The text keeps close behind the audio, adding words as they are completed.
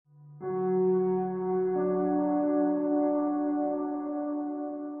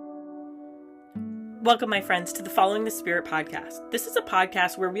Welcome, my friends, to the Following the Spirit podcast. This is a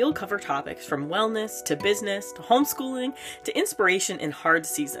podcast where we'll cover topics from wellness to business to homeschooling to inspiration in hard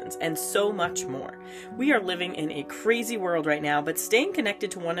seasons and so much more. We are living in a crazy world right now, but staying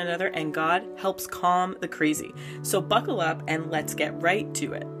connected to one another and God helps calm the crazy. So buckle up and let's get right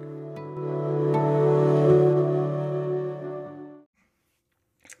to it.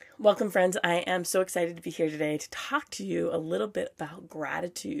 Welcome, friends. I am so excited to be here today to talk to you a little bit about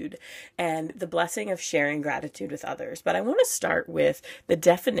gratitude and the blessing of sharing gratitude with others. But I want to start with the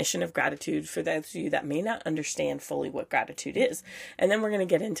definition of gratitude for those of you that may not understand fully what gratitude is. And then we're going to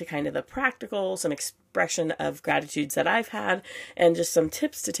get into kind of the practical, some expression of gratitudes that I've had, and just some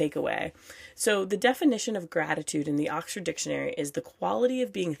tips to take away. So the definition of gratitude in the Oxford Dictionary is the quality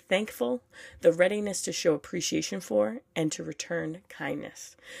of being thankful, the readiness to show appreciation for, and to return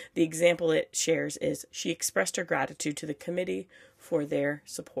kindness. The example it shares is she expressed her gratitude to the committee for their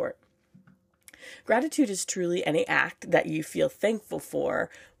support. Gratitude is truly any act that you feel thankful for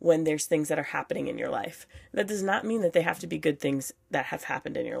when there's things that are happening in your life. That does not mean that they have to be good things that have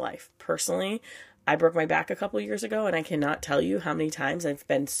happened in your life. Personally, I broke my back a couple years ago, and I cannot tell you how many times I've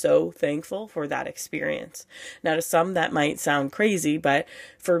been so thankful for that experience. Now, to some, that might sound crazy, but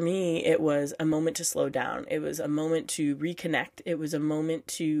for me, it was a moment to slow down. It was a moment to reconnect. It was a moment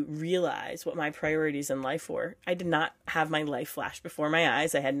to realize what my priorities in life were. I did not have my life flash before my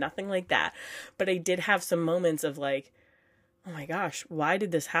eyes. I had nothing like that, but I did have some moments of like, oh my gosh, why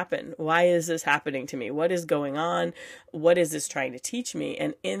did this happen? Why is this happening to me? What is going on? What is this trying to teach me?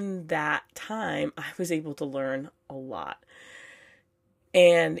 And in that time, I was able to learn a lot.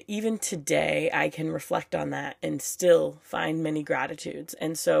 And even today, I can reflect on that and still find many gratitudes.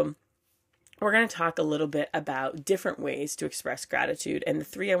 And so we're going to talk a little bit about different ways to express gratitude. And the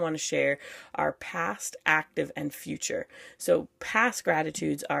three I want to share are past, active, and future. So past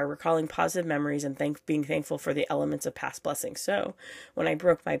gratitudes are recalling positive memories and being thankful for the elements of past blessings. So when I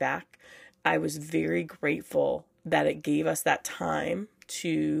broke my back, I was very grateful that it gave us that time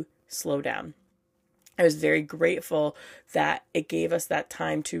to slow down. I was very grateful that it gave us that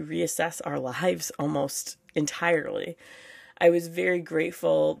time to reassess our lives almost entirely. I was very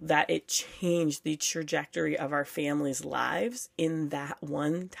grateful that it changed the trajectory of our family's lives in that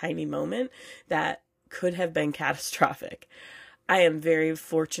one tiny moment that could have been catastrophic. I am very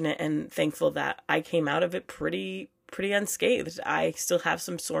fortunate and thankful that I came out of it pretty unscathed. I still have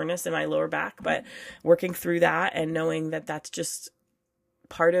some soreness in my lower back, but working through that and knowing that that's just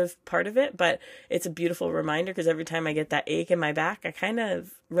part of it, but it's a beautiful reminder because every time I get that ache in my back, I kind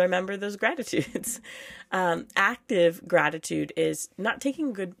of remember those gratitudes. Active gratitude is not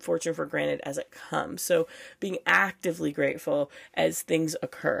taking good fortune for granted as it comes. So being actively grateful as things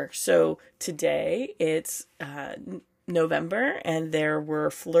occur. So today it's November and there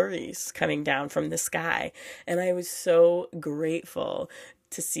were flurries coming down from the sky, and I was so grateful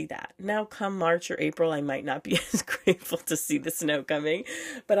to see that. Now come March or April, I might not be as grateful to see the snow coming,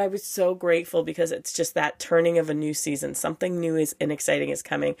 but I was so grateful because it's just that turning of a new season. Something new and exciting is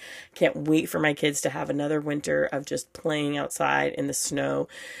coming. Can't wait for my kids to have another winter of just playing outside in the snow.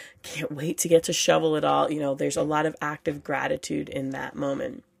 Can't wait to get to shovel it all. There's a lot of active gratitude in that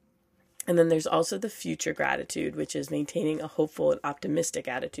moment. And then there's also the future gratitude, which is maintaining a hopeful and optimistic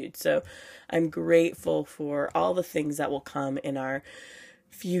attitude. So I'm grateful for all the things that will come in our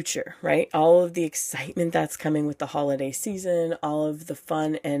future, right? All of the excitement that's coming with the holiday season, all of the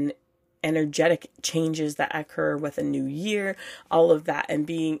fun and energetic changes that occur with a new year, all of that, and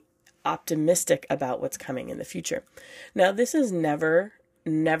being optimistic about what's coming in the future. Now, this is never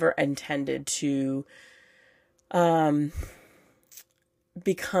intended to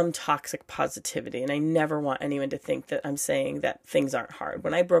become toxic positivity. And I never want anyone to think that I'm saying that things aren't hard.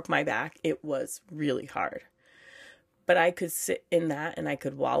 When I broke my back, it was really hard. But I could sit in that and I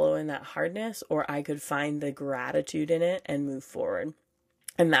could wallow in that hardness, or I could find the gratitude in it and move forward.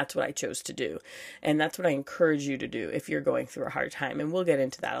 And that's what I chose to do. And that's what I encourage you to do if you're going through a hard time. And we'll get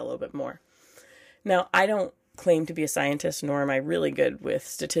into that a little bit more. Now, I don't claim to be a scientist, nor am I really good with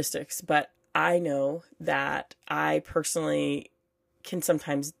statistics, but I know that I personally can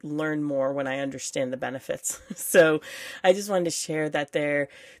sometimes learn more when I understand the benefits. So I just wanted to share that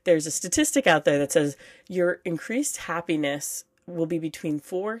there's a statistic out there that says your increased happiness will be between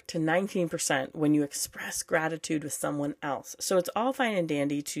 4 to 19% when you express gratitude with someone else. So it's all fine and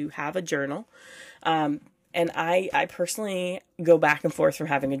dandy to have a journal. And I personally go back and forth from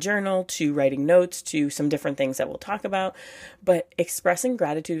having a journal to writing notes to some different things that we'll talk about. But expressing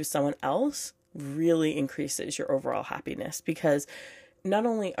gratitude with someone else really increases your overall happiness, because not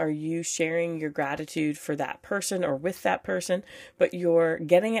only are you sharing your gratitude for that person or with that person, but you're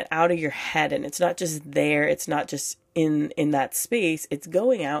getting it out of your head, and it's not just there. It's not just in that space. It's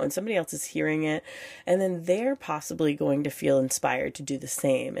going out and somebody else is hearing it, and then they're possibly going to feel inspired to do the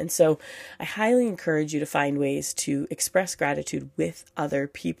same. And so I highly encourage you to find ways to express gratitude with other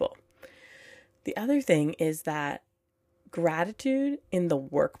people. The other thing is that gratitude in the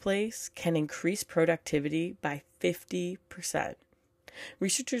workplace can increase productivity by 50%.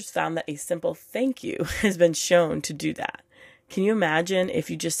 Researchers found that a simple thank you has been shown to do that. Can you imagine if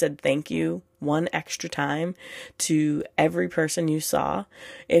you just said thank you one extra time to every person you saw?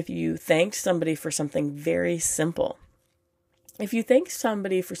 If you thanked somebody for something very simple. If you thanked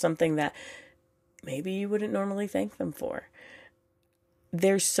somebody for something that maybe you wouldn't normally thank them for.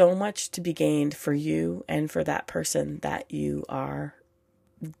 There's so much to be gained for you and for that person that you are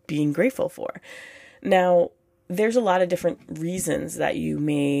being grateful for. Now, there's a lot of different reasons that you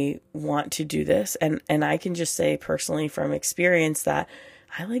may want to do this. And I can just say personally from experience that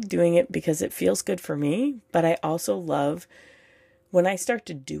I like doing it because it feels good for me. But I also love when I start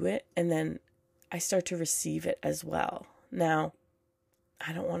to do it and then I start to receive it as well. Now,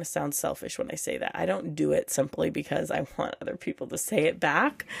 I don't want to sound selfish when I say that. I don't do it simply because I want other people to say it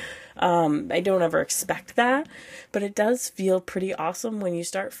back. I don't ever expect that, but it does feel pretty awesome when you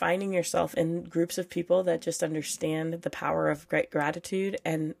start finding yourself in groups of people that just understand the power of great gratitude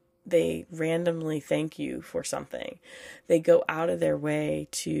and they randomly thank you for something. They go out of their way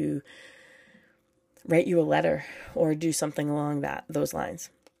to write you a letter or do something along those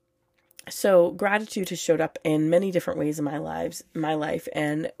lines. So gratitude has showed up in many different ways in my life.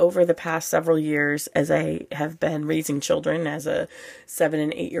 And over the past several years, as I have been raising children as a 7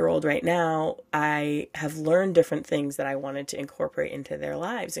 and 8 year old right now, I have learned different things that I wanted to incorporate into their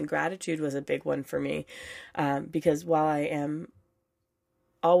lives. And gratitude was a big one for me, because while I am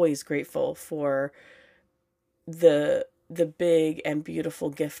always grateful for the big and beautiful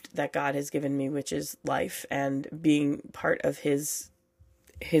gift that God has given me, which is life and being part of his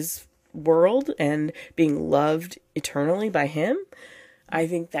world and being loved eternally by him, I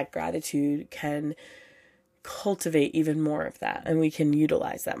think that gratitude can cultivate even more of that and we can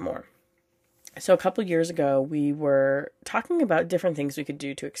utilize that more. So a couple years ago, we were talking about different things we could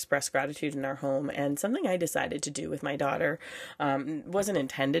do to express gratitude in our home, and something I decided to do with my daughter wasn't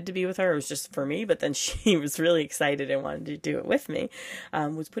intended to be with her, it was just for me, but then she was really excited and wanted to do it with me,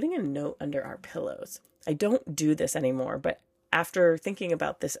 was putting a note under our pillows. I don't do this anymore, but after thinking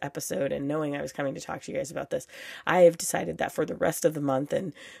about this episode and knowing I was coming to talk to you guys about this, I have decided that for the rest of the month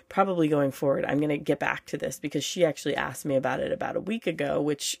and probably going forward, I'm going to get back to this because she actually asked me about it about a week ago,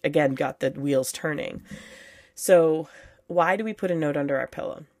 which again got the wheels turning. So why do we put a note under our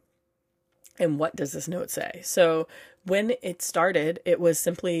pillow? And what does this note say? So when it started, it was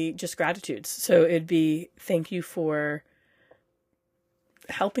simply just gratitudes. So it'd be thank you for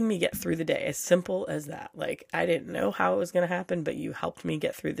helping me get through the day. As simple as that. Like, I didn't know how it was going to happen, but you helped me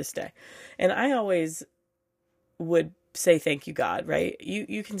get through this day. And I always would say thank you, God, right?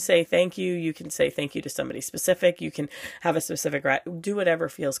 You can say thank you. You can say thank you to somebody specific. You can have a specific, do whatever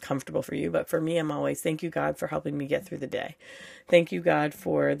feels comfortable for you. But for me, I'm always thank you, God, for helping me get through the day. Thank you, God,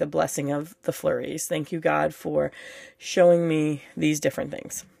 for the blessing of the flurries. Thank you, God, for showing me these different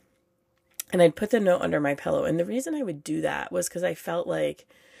things. And I'd put the note under my pillow. And the reason I would do that was because I felt like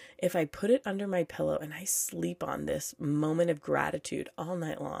if I put it under my pillow and I sleep on this moment of gratitude all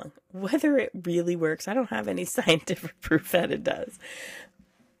night long, whether it really works, I don't have any scientific proof that it does.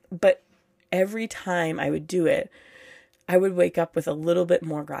 But every time I would do it, I would wake up with a little bit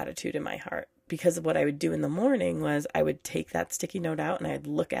more gratitude in my heart. Because of what I would do in the morning was I would take that sticky note out and I'd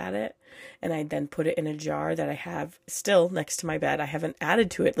look at it and I'd then put it in a jar that I have still next to my bed. I haven't added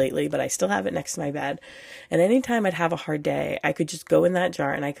to it lately, but I still have it next to my bed. And anytime I'd have a hard day, I could just go in that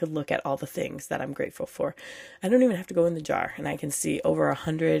jar and I could look at all the things that I'm grateful for. I don't even have to go in the jar, and I can see over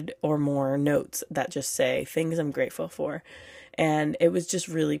 100 or more notes that just say things I'm grateful for. And it was just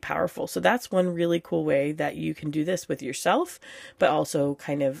really powerful. So that's one really cool way that you can do this with yourself, but also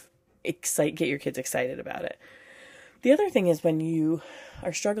kind of get your kids excited about it. The other thing is when you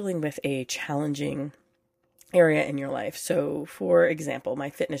are struggling with a challenging area in your life. So for example, my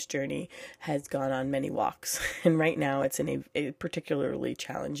fitness journey has gone on many walks, and right now it's in a particularly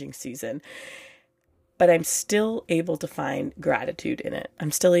challenging season. But I'm still able to find gratitude in it.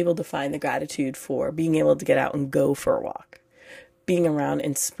 I'm still able to find the gratitude for being able to get out and go for a walk, being around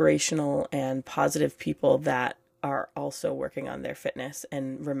inspirational and positive people that are also working on their fitness,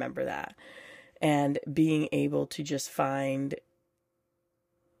 and remember that, and being able to just find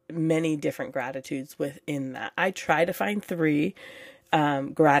many different gratitudes within that. I try to find 3.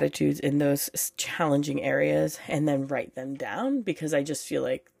 gratitudes in those challenging areas and then write them down, because I just feel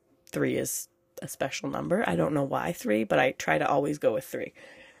like 3 is a special number. I don't know why 3, but I try to always go with 3.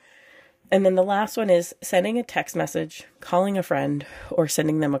 And then the last one is sending a text message, calling a friend, or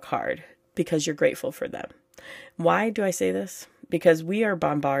sending them a card because you're grateful for them. Why do I say this? Because we are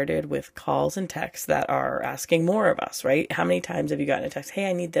bombarded with calls and texts that are asking more of us, right? How many times have you gotten a text? Hey,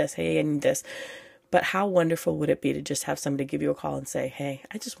 I need this. Hey, I need this. But how wonderful would it be to just have somebody give you a call and say, hey,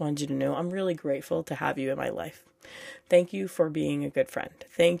 I just wanted you to know I'm really grateful to have you in my life. Thank you for being a good friend.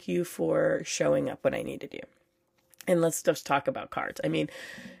 Thank you for showing up when I needed you. And let's just talk about cards. I mean,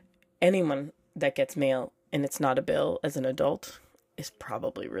 anyone that gets mail and it's not a bill as an adult is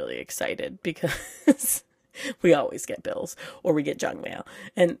probably really excited, because we always get bills or we get junk mail.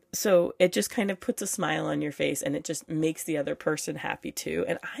 And so it just kind of puts a smile on your face, and it just makes the other person happy too.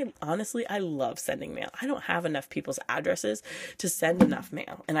 And I love sending mail. I don't have enough people's addresses to send enough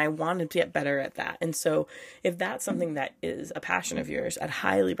mail, and I want to get better at that. And so if that's something that is a passion of yours, I'd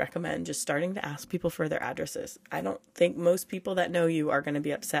highly recommend just starting to ask people for their addresses. I don't think most people that know you are going to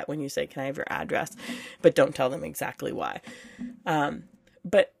be upset when you say, can I have your address? But don't tell them exactly why.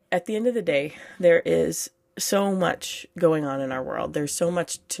 But at the end of the day, there is so much going on in our world. There's so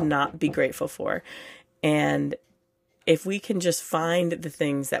much to not be grateful for. And if we can just find the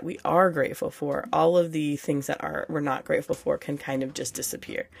things that we are grateful for, all of the things that we're not grateful for can kind of just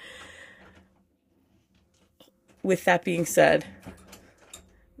disappear. With that being said,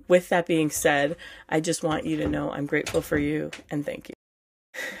 I just want you to know I'm grateful for you and thank you.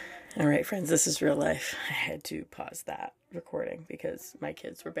 All right, friends, this is real life. I had to pause that recording because my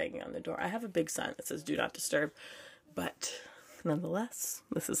kids were banging on the door. I have a big sign that says do not disturb, but nonetheless,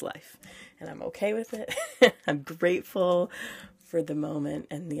 this is life and I'm okay with it. I'm grateful for the moment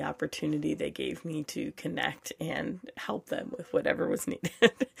and the opportunity they gave me to connect and help them with whatever was needed.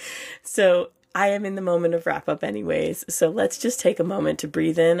 So I am in the moment of wrap up anyways. So let's just take a moment to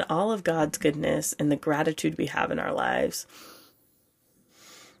breathe in all of God's goodness and the gratitude we have in our lives.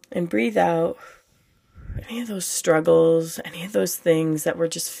 And breathe out any of those struggles, any of those things that we're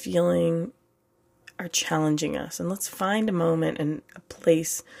just feeling are challenging us. And let's find a moment and a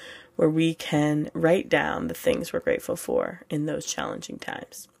place where we can write down the things we're grateful for in those challenging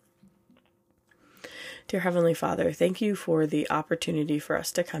times. Dear Heavenly Father, thank you for the opportunity for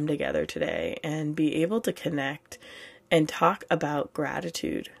us to come together today and be able to connect and talk about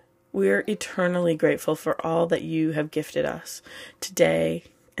gratitude. We're eternally grateful for all that you have gifted us today,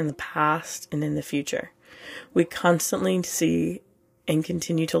 in the past, and in the future. We constantly see and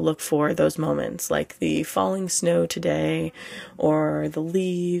continue to look for those moments like the falling snow today, or the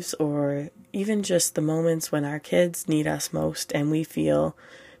leaves, or even just the moments when our kids need us most and we feel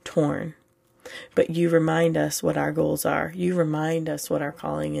torn. But you remind us what our goals are. You remind us what our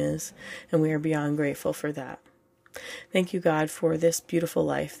calling is, and we are beyond grateful for that. Thank you, God, for this beautiful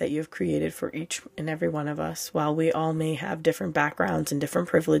life that you have created for each and every one of us. While we all may have different backgrounds and different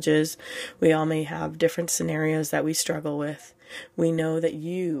privileges, we all may have different scenarios that we struggle with, we know that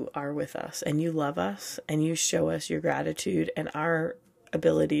you are with us and you love us and you show us your gratitude, and our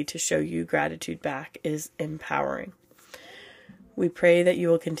ability to show you gratitude back is empowering. We pray that you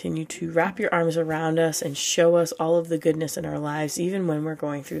will continue to wrap your arms around us and show us all of the goodness in our lives, even when we're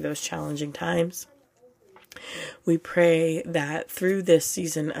going through those challenging times. We pray that through this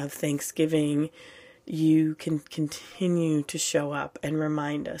season of Thanksgiving, you can continue to show up and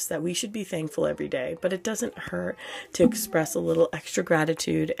remind us that we should be thankful every day, but it doesn't hurt to express a little extra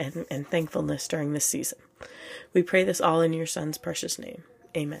gratitude and thankfulness during this season. We pray this all in your Son's precious name.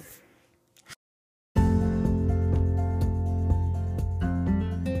 Amen.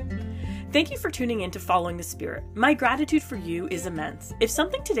 Thank you for tuning in to Following the Spirit. My gratitude for you is immense. If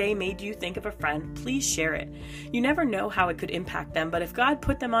something today made you think of a friend, please share it. You never know how it could impact them, but if God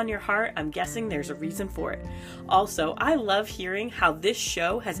put them on your heart, I'm guessing there's a reason for it. Also, I love hearing how this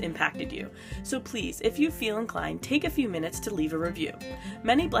show has impacted you. So please, if you feel inclined, take a few minutes to leave a review.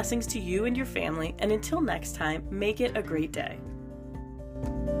 Many blessings to you and your family, and until next time, make it a great day.